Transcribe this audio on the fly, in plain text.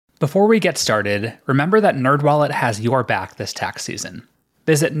Before we get started, remember that NerdWallet has your back this tax season.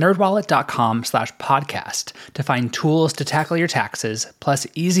 Visit nerdwallet.com/podcast to find tools to tackle your taxes, plus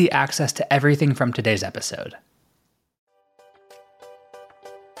easy access to everything from today's episode.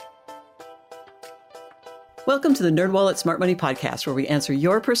 Welcome to the NerdWallet Smart Money Podcast, where we answer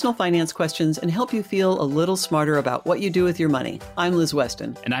your personal finance questions and help you feel a little smarter about what you do with your money. I'm Liz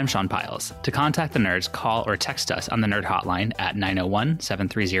Weston. And I'm Sean Piles. To contact the Nerds, call or text us on the Nerd Hotline at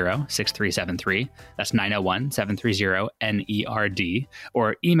 901-730-6373. That's 901-730-NERD.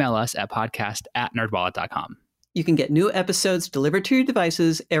 Or email us at podcast@nerdwallet.com. You can get new episodes delivered to your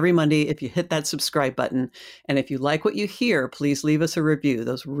devices every Monday if you hit that subscribe button. And if you like what you hear, please leave us a review.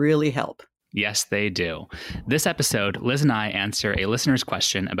 Those really help. Yes, they do. This episode, Liz and I answer a listener's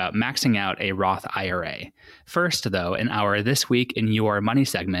question about maxing out a Roth IRA. First, though, in our This Week in Your Money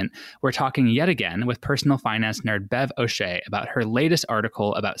segment, we're talking yet again with personal finance nerd Bev O'Shea about her latest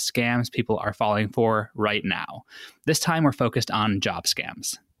article about scams people are falling for right now. This time, we're focused on job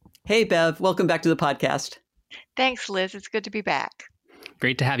scams. Hey, Bev. Welcome back to the podcast. Thanks, Liz. It's good to be back.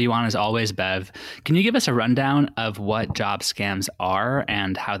 Great to have you on as always, Bev. Can you give us a rundown of what job scams are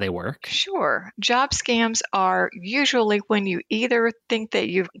and how they work? Sure. Job scams are usually when you either think that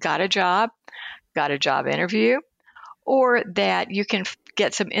you've got a job interview, or that you can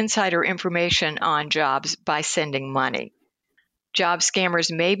get some insider information on jobs by sending money. Job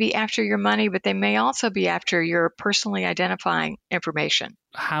scammers may be after your money, but they may also be after your personally identifying information.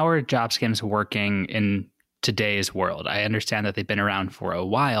 How are job scams working in today's world? I understand that they've been around for a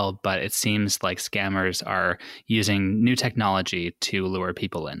while, but it seems like scammers are using new technology to lure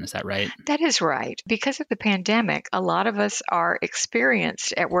people in. Is that right? That is right. Because of the pandemic, a lot of us are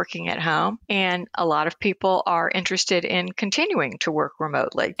experienced at working at home, and a lot of people are interested in continuing to work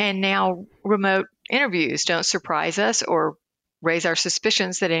remotely. And now remote interviews don't surprise us or raise our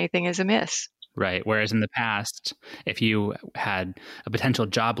suspicions that anything is amiss. Right. Whereas in the past, if you had a potential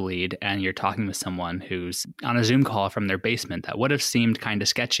job lead and you're talking with someone who's on a Zoom call from their basement, that would have seemed kind of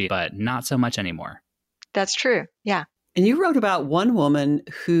sketchy, but not so much anymore. That's true. Yeah. And you wrote about one woman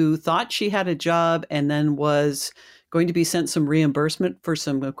who thought she had a job and then was going to be sent some reimbursement for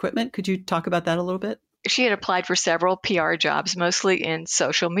some equipment. Could you talk about that a little bit? She had applied for several PR jobs, mostly in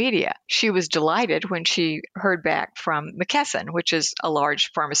social media. She was delighted when she heard back from McKesson, which is a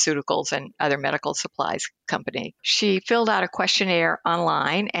large pharmaceuticals and other medical supplies company. She filled out a questionnaire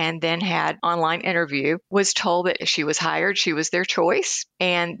online and then had an online interview, was told that if she was hired, she was their choice,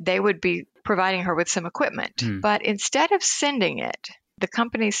 and they would be providing her with some equipment. But instead of sending it, the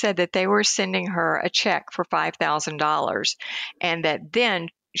company said that they were sending her a check for $5,000 and that then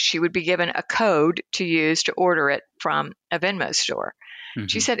she would be given a code to use to order it from a Venmo store. Mm-hmm.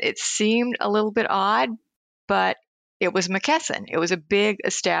 She said it seemed a little bit odd, but it was McKesson. It was a big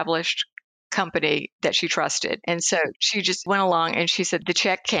established company that she trusted. And so she just went along and she said the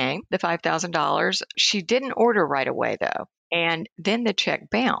check came, the $5,000. She didn't order right away, though. And then the check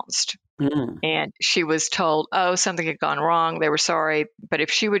bounced. And she was told, oh, something had gone wrong. They were sorry. But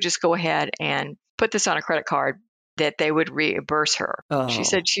if she would just go ahead and put this on a credit card, that they would reimburse her. Oh. She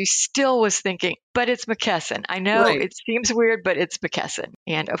said she still was thinking, but it's McKesson. I know It seems weird, but it's McKesson.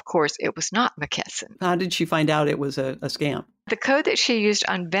 And of course, it was not McKesson. How did she find out it was a scam? The code that she used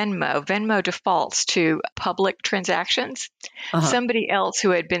on Venmo defaults to public transactions. Somebody else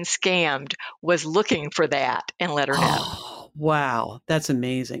who had been scammed was looking for that and let her know. Wow, that's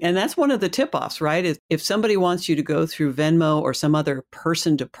amazing. And that's one of the tip-offs, right? If somebody wants you to go through Venmo or some other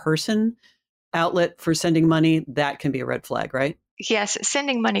person-to-person outlet for sending money, that can be a red flag, right? Yes,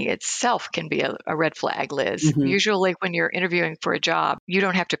 sending money itself can be a red flag, Liz. Mm-hmm. Usually when you're interviewing for a job, you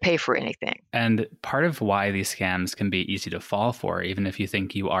don't have to pay for anything. And part of why these scams can be easy to fall for, even if you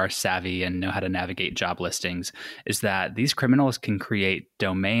think you are savvy and know how to navigate job listings, is that these criminals can create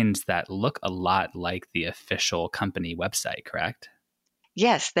domains that look a lot like the official company website, correct?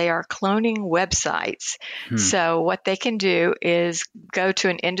 Yes, they are cloning websites. So what they can do is go to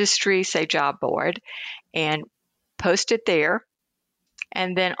an industry, say job board, and post it there,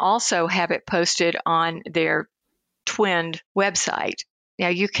 and then also have it posted on their twinned website. Now,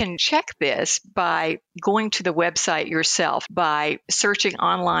 you can check this by going to the website yourself, by searching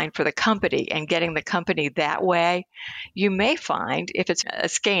online for the company and getting the company that way. You may find, if it's a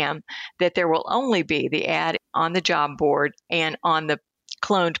scam, that there will only be the ad on the job board and on the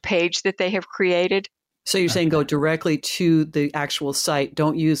cloned page that they have created. So you're saying go directly to the actual site.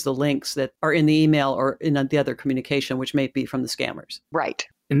 Don't use the links that are in the email or in the other communication, which may be from the scammers. Right.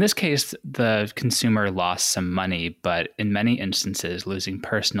 In this case, the consumer lost some money, but in many instances, losing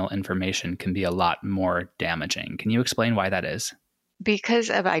personal information can be a lot more damaging. Can you explain why that is? Because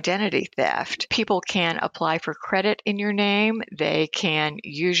of identity theft, people can apply for credit in your name. They can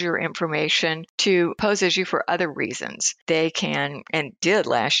use your information to pose as you for other reasons. They can, and did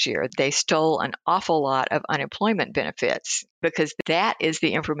last year, they stole an awful lot of unemployment benefits because that is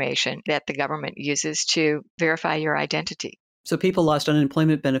the information that the government uses to verify your identity. So people lost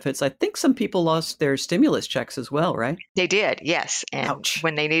unemployment benefits. I think some people lost their stimulus checks as well, right? They did, yes. And Ouch.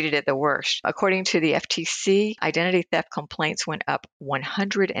 when they needed it the worst. According to the FTC, identity theft complaints went up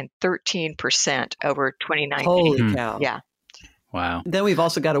 113% over 2019. Holy cow. Yeah. Wow. Then we've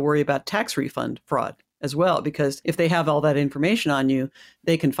also got to worry about tax refund fraud as well, because if they have all that information on you,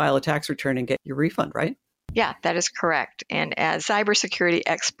 they can file a tax return and get your refund, right? Yeah, that is correct. And as cybersecurity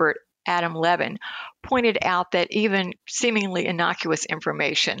expert Adam Levin pointed out that even seemingly innocuous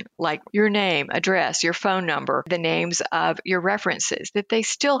information like your name, address, your phone number, the names of your references, that they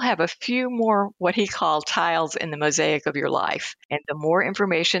still have a few more what he called tiles in the mosaic of your life. And the more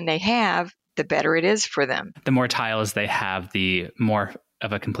information they have, the better it is for them. The more tiles they have, the more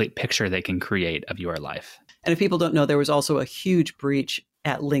of a complete picture they can create of your life. And if people don't know, there was also a huge breach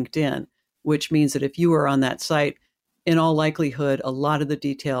at LinkedIn, which means that if you were on that site, in all likelihood, a lot of the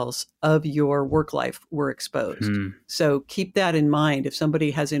details of your work life were exposed. So keep that in mind. If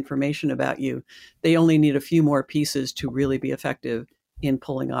somebody has information about you, they only need a few more pieces to really be effective in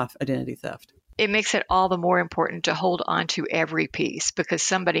pulling off identity theft. It makes it all the more important to hold on to every piece because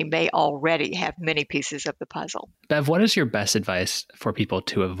somebody may already have many pieces of the puzzle. Bev, what is your best advice for people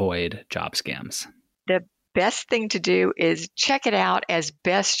to avoid job scams? The best thing to do is check it out as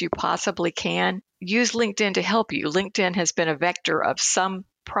best you possibly can. Use LinkedIn to help you. LinkedIn has been a vector of some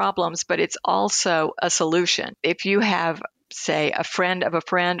problems, but it's also a solution. If you have, say, a friend of a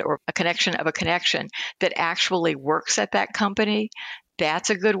friend or a connection of a connection that actually works at that company, that's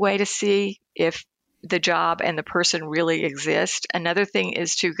a good way to see if the job and the person really exist. Another thing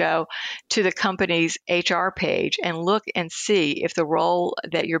is to go to the company's HR page and look and see if the role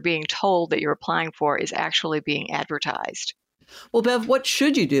that you're being told that you're applying for is actually being advertised. Well, Bev, what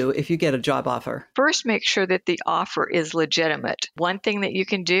should you do if you get a job offer? First, make sure that the offer is legitimate. One thing that you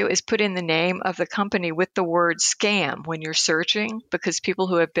can do is put in the name of the company with the word scam when you're searching, because people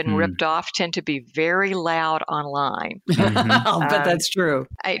who have been ripped off tend to be very loud online. I'll bet that's true.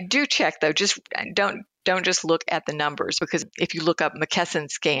 I do check, though. Just don't just look at the numbers, because if you look up McKesson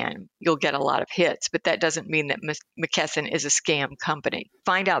scam, you'll get a lot of hits, but that doesn't mean that McKesson is a scam company.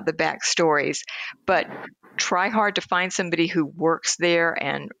 Find out the backstories, but try hard to find somebody who works there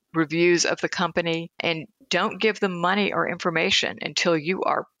and reviews of the company, and don't give them money or information until you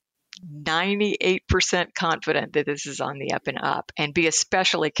are 98% confident that this is on the up and up. And be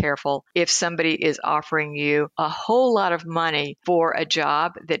especially careful if somebody is offering you a whole lot of money for a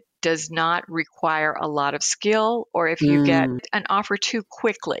job that does not require a lot of skill, or if you get an offer too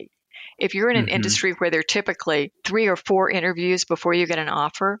quickly. If you're in an industry where there are typically 3 or 4 interviews before you get an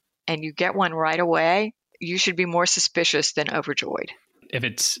offer and you get one right away, you should be more suspicious than overjoyed. If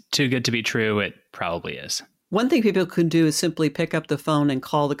it's too good to be true, it probably is. One thing people can do is simply pick up the phone and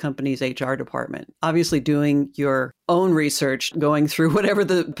call the company's HR department. Obviously, doing your own research, going through whatever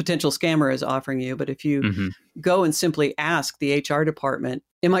the potential scammer is offering you. But if you go and simply ask the HR department,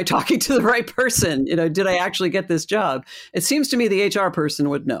 am I talking to the right person? Did I actually get this job? It seems to me the HR person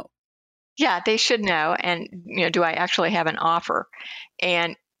would know. Yeah, they should know. And, do I actually have an offer?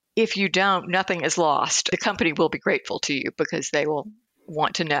 And if you don't, nothing is lost. The company will be grateful to you because they will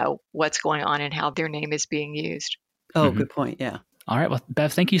want to know what's going on and how their name is being used. Oh, good point. Yeah. All right. Well,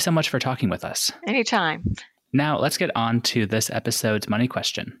 Bev, thank you so much for talking with us. Anytime. Now, let's get on to this episode's money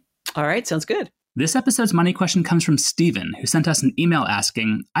question. All right. Sounds good. This episode's money question comes from Steven, who sent us an email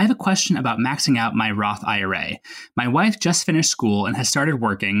asking, I have a question about maxing out my Roth IRA. My wife just finished school and has started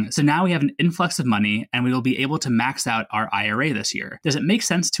working, so now we have an influx of money and we will be able to max out our IRA this year. Does it make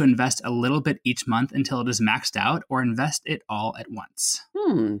sense to invest a little bit each month until it is maxed out, or invest it all at once?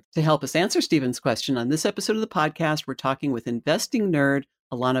 To help us answer Steven's question on this episode of the podcast, we're talking with investing nerd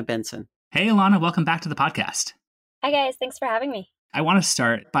Alana Benson. Hey, Alana, welcome back to the podcast. Hi, guys. Thanks for having me. I want to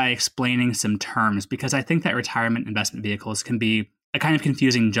start by explaining some terms because I think that retirement investment vehicles can be a kind of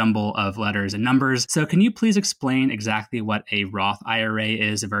confusing jumble of letters and numbers. So can you please explain exactly what a Roth IRA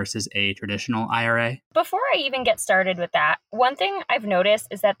is versus a traditional IRA? Before I even get started with that, one thing I've noticed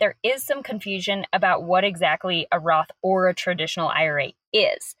is that there is some confusion about what exactly a Roth or a traditional IRA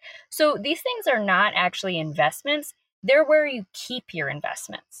is. So these things are not actually investments. They're where you keep your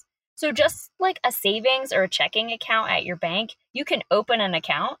investments. So just like a savings or a checking account at your bank, you can open an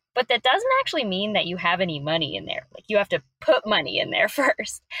account, but that doesn't actually mean that you have any money in there. Like you have to put money in there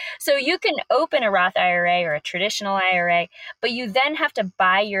first. So you can open a Roth IRA or a traditional IRA, but you then have to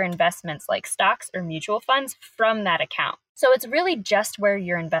buy your investments like stocks or mutual funds from that account. So it's really just where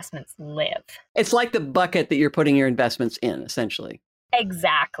your investments live. It's like the bucket that you're putting your investments in, essentially.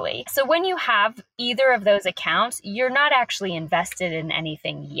 Exactly. So when you have either of those accounts, you're not actually invested in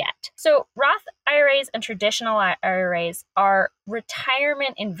anything yet. So Roth IRAs and traditional IRAs are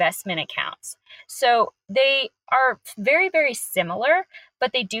retirement investment accounts. So they are very, very similar,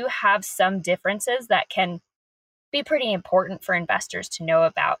 but they do have some differences that can be pretty important for investors to know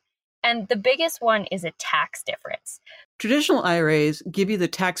about. And the biggest one is a tax difference. Traditional IRAs give you the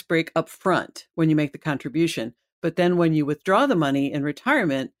tax break up front when you make the contribution. But then when you withdraw the money in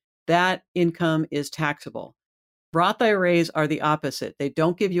retirement, that income is taxable. Roth IRAs are the opposite. They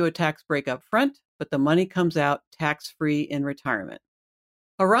don't give you a tax break up front, but the money comes out tax-free in retirement.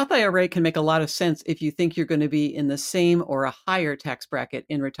 A Roth IRA can make a lot of sense if you think you're going to be in the same or a higher tax bracket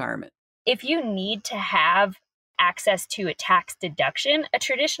in retirement. If you need to have access to a tax deduction, a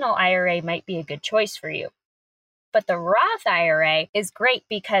traditional IRA might be a good choice for you. But the Roth IRA is great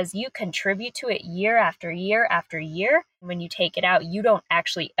because you contribute to it year after year after year. When you take it out, you don't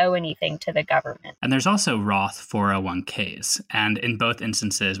actually owe anything to the government. And there's also Roth 401ks. And in both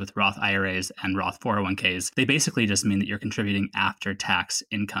instances with Roth IRAs and Roth 401ks, they basically just mean that you're contributing after tax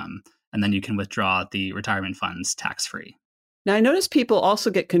income. And then you can withdraw the retirement funds tax-free. Now, I notice people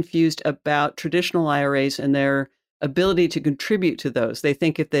also get confused about traditional IRAs and their ability to contribute to those. They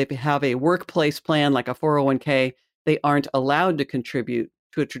think if they have a workplace plan like a 401k, they aren't allowed to contribute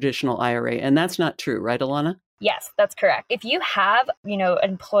to a traditional IRA. And that's not true, right, Alana? Yes, that's correct. If you have,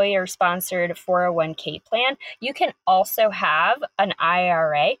 employer-sponsored 401k plan, you can also have an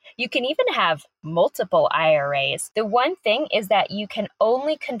IRA. You can even have multiple IRAs. The one thing is that you can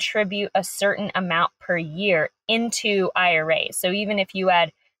only contribute a certain amount per year into IRAs. So even if you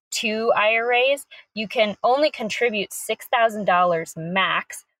had 2 IRAs, you can only contribute $6,000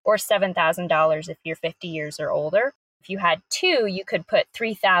 max, or $7,000 if you're 50 years or older. If you had 2, you could put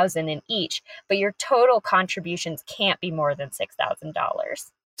 $3,000 in each, but your total contributions can't be more than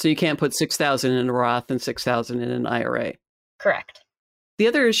 $6,000. So you can't put $6,000 in a Roth and $6,000 in an IRA. Correct. The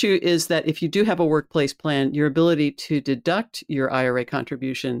other issue is that if you do have a workplace plan, your ability to deduct your IRA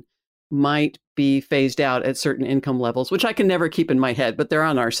contribution might be phased out at certain income levels, which I can never keep in my head, but they're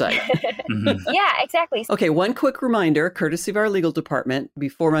on our site. Yeah, exactly. Okay, one quick reminder, courtesy of our legal department,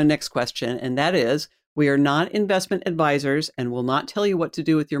 before my next question, and that is, we are not investment advisors and will not tell you what to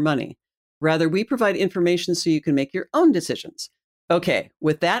do with your money. Rather, we provide information so you can make your own decisions. Okay,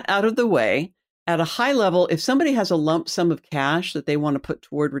 with that out of the way, at a high level, if somebody has a lump sum of cash that they want to put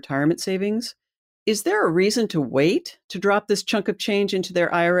toward retirement savings, is there a reason to wait to drop this chunk of change into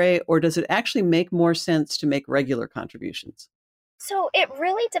their IRA, or does it actually make more sense to make regular contributions? So it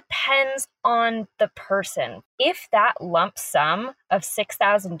really depends on the person. If that lump sum of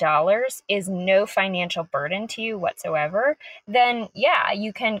 $6,000 is no financial burden to you whatsoever, then yeah,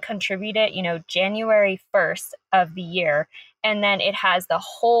 you can contribute it, January 1st of the year, and then it has the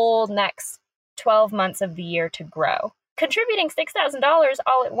whole next 12 months of the year to grow. Contributing $6,000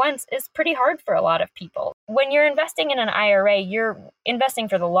 all at once is pretty hard for a lot of people. When you're investing in an IRA, you're investing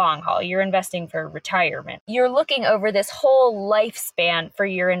for the long haul. You're investing for retirement. You're looking over this whole lifespan for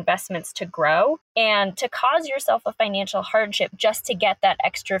your investments to grow, and to cause yourself a financial hardship just to get that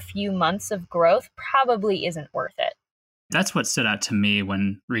extra few months of growth probably isn't worth it. That's what stood out to me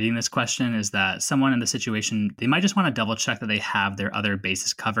when reading this question, is that someone in the situation, they might just want to double check that they have their other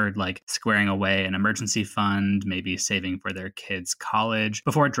bases covered, like squaring away an emergency fund, maybe saving for their kids' college,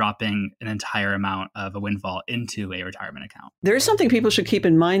 before dropping an entire amount of a windfall into a retirement account. There is something people should keep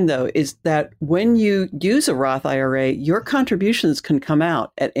in mind, though, is that when you use a Roth IRA, your contributions can come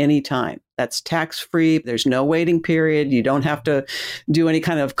out at any time. That's tax-free. There's no waiting period. You don't have to do any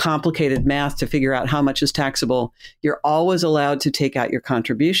kind of complicated math to figure out how much is taxable. You're always allowed to take out your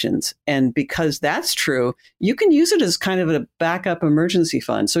contributions. And because that's true, you can use it as kind of a backup emergency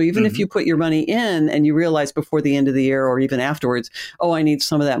fund. So even if you put your money in and you realize before the end of the year or even afterwards, oh, I need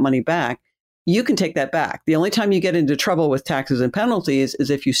some of that money back, you can take that back. The only time you get into trouble with taxes and penalties is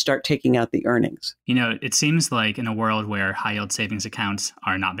if you start taking out the earnings. It seems like in a world where high yield savings accounts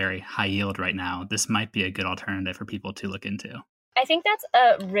are not very high yield right now, this might be a good alternative for people to look into. I think that's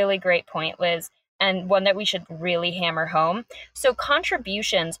a really great point, Liz, and one that we should really hammer home. So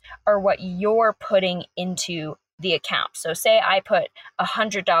contributions are what you're putting into the account. So say I put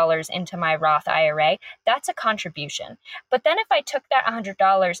 $100 into my Roth IRA, that's a contribution. But then if I took that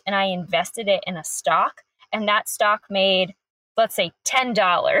 $100 and I invested it in a stock, and that stock made, let's say,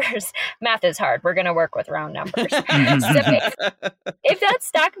 $10. Math is hard. We're going to work with round numbers. So if that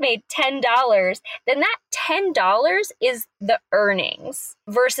stock made $10, then that $10 is the earnings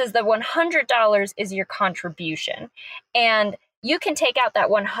versus the $100 is your contribution. And you can take out that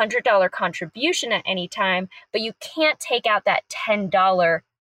 $100 contribution at any time, but you can't take out that $10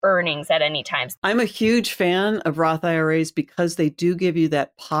 earnings at any time. I'm a huge fan of Roth IRAs because they do give you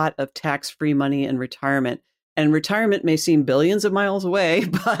that pot of tax-free money in retirement. And retirement may seem billions of miles away,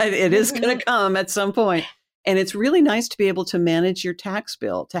 but it is going to come at some point. And it's really nice to be able to manage your tax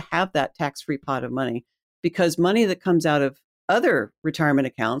bill, to have that tax-free pot of money, because money that comes out of other retirement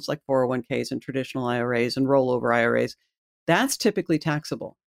accounts like 401ks and traditional IRAs and rollover IRAs, that's typically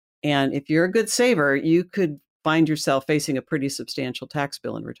taxable. And if you're a good saver, you could find yourself facing a pretty substantial tax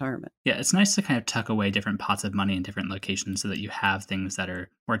bill in retirement. Yeah, it's nice to kind of tuck away different pots of money in different locations so that you have things that are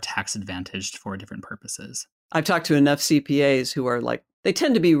more tax advantaged for different purposes. I've talked to enough CPAs who are like, they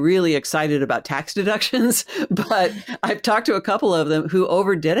tend to be really excited about tax deductions, but I've talked to a couple of them who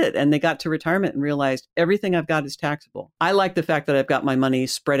overdid it and they got to retirement and realized everything I've got is taxable. I like the fact that I've got my money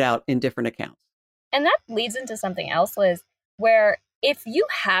spread out in different accounts. And that leads into something else, Liz, where if you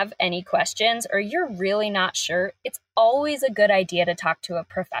have any questions or you're really not sure, it's always a good idea to talk to a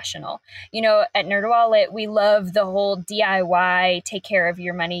professional. You know, at NerdWallet, we love the whole DIY, take care of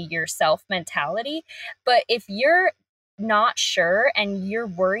your money yourself mentality. But if you're not sure and you're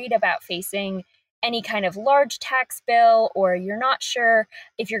worried about facing any kind of large tax bill, or you're not sure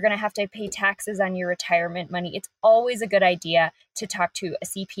if you're going to have to pay taxes on your retirement money, it's always a good idea to talk to a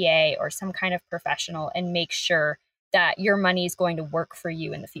CPA or some kind of professional and make sure that your money is going to work for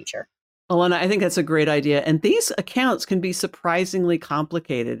you in the future. Alana, I think that's a great idea. And these accounts can be surprisingly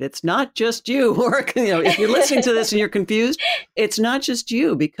complicated. It's not just you, or if you're listening to this and you're confused, it's not just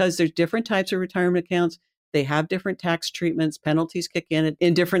you, because there's different types of retirement accounts. They have different tax treatments. Penalties kick in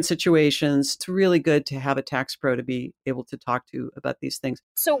different situations. It's really good to have a tax pro to be able to talk to about these things.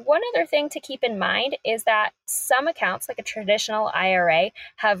 So one other thing to keep in mind is that some accounts, like a traditional IRA,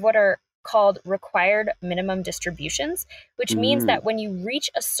 have what are called required minimum distributions, which means that when you reach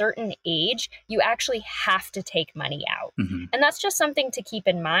a certain age, you actually have to take money out. And that's just something to keep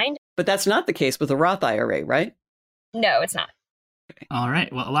in mind. But that's not the case with a Roth IRA, right? No, it's not. Okay. All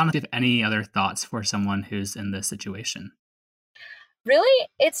right. Well, Alana, do you have any other thoughts for someone who's in this situation? Really,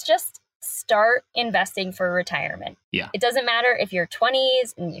 it's just start investing for retirement. Yeah. It doesn't matter if you're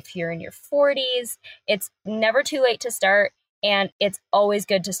 20s and if you're in your 40s. It's never too late to start. And it's always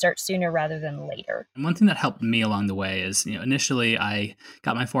good to start sooner rather than later. And one thing that helped me along the way is, initially I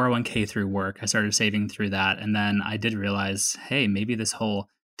got my 401k through work. I started saving through that. And then I did realize, hey, maybe this whole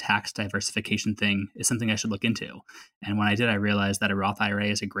tax diversification thing is something I should look into. And when I did, I realized that a Roth IRA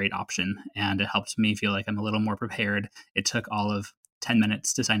is a great option. And it helped me feel like I'm a little more prepared. It took all of 10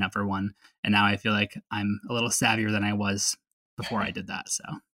 minutes to sign up for one. And now I feel like I'm a little savvier than I was before I did that. So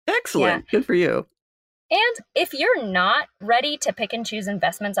excellent. Yeah. Good for you. And if you're not ready to pick and choose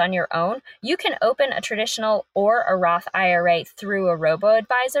investments on your own, you can open a traditional or a Roth IRA through a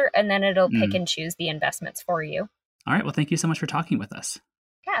robo-advisor, and then it'll pick and choose the investments for you. All right. Well, thank you so much for talking with us.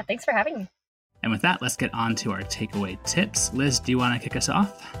 Yeah, thanks for having me. And with that, let's get on to our takeaway tips. Liz, do you want to kick us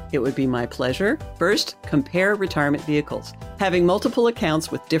off? It would be my pleasure. First, compare retirement vehicles. Having multiple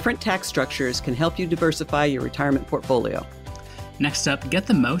accounts with different tax structures can help you diversify your retirement portfolio. Next up, get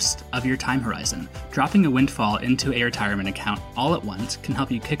the most of your time horizon. Dropping a windfall into a retirement account all at once can help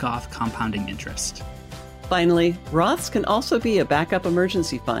you kick off compounding interest. Finally, Roths can also be a backup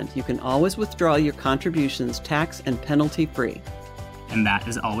emergency fund. You can always withdraw your contributions tax and penalty free. And that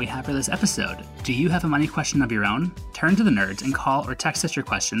is all we have for this episode. Do you have a money question of your own? Turn to the nerds and call or text us your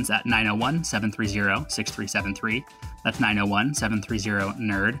questions at 901-730-6373. That's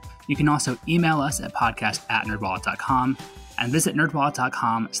 901-730-NERD. You can also email us at podcast@nerdwallet.com. And visit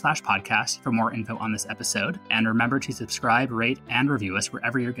nerdwallet.com/podcast for more info on this episode. And remember to subscribe, rate, and review us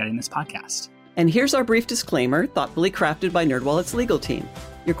wherever you're getting this podcast. And here's our brief disclaimer, thoughtfully crafted by NerdWallet's legal team.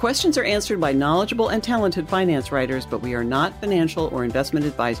 Your questions are answered by knowledgeable and talented finance writers, but we are not financial or investment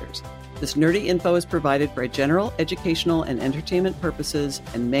advisors. This nerdy info is provided for general, educational, and entertainment purposes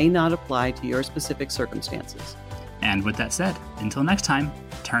and may not apply to your specific circumstances. And with that said, until next time,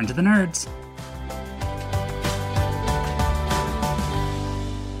 turn to the nerds.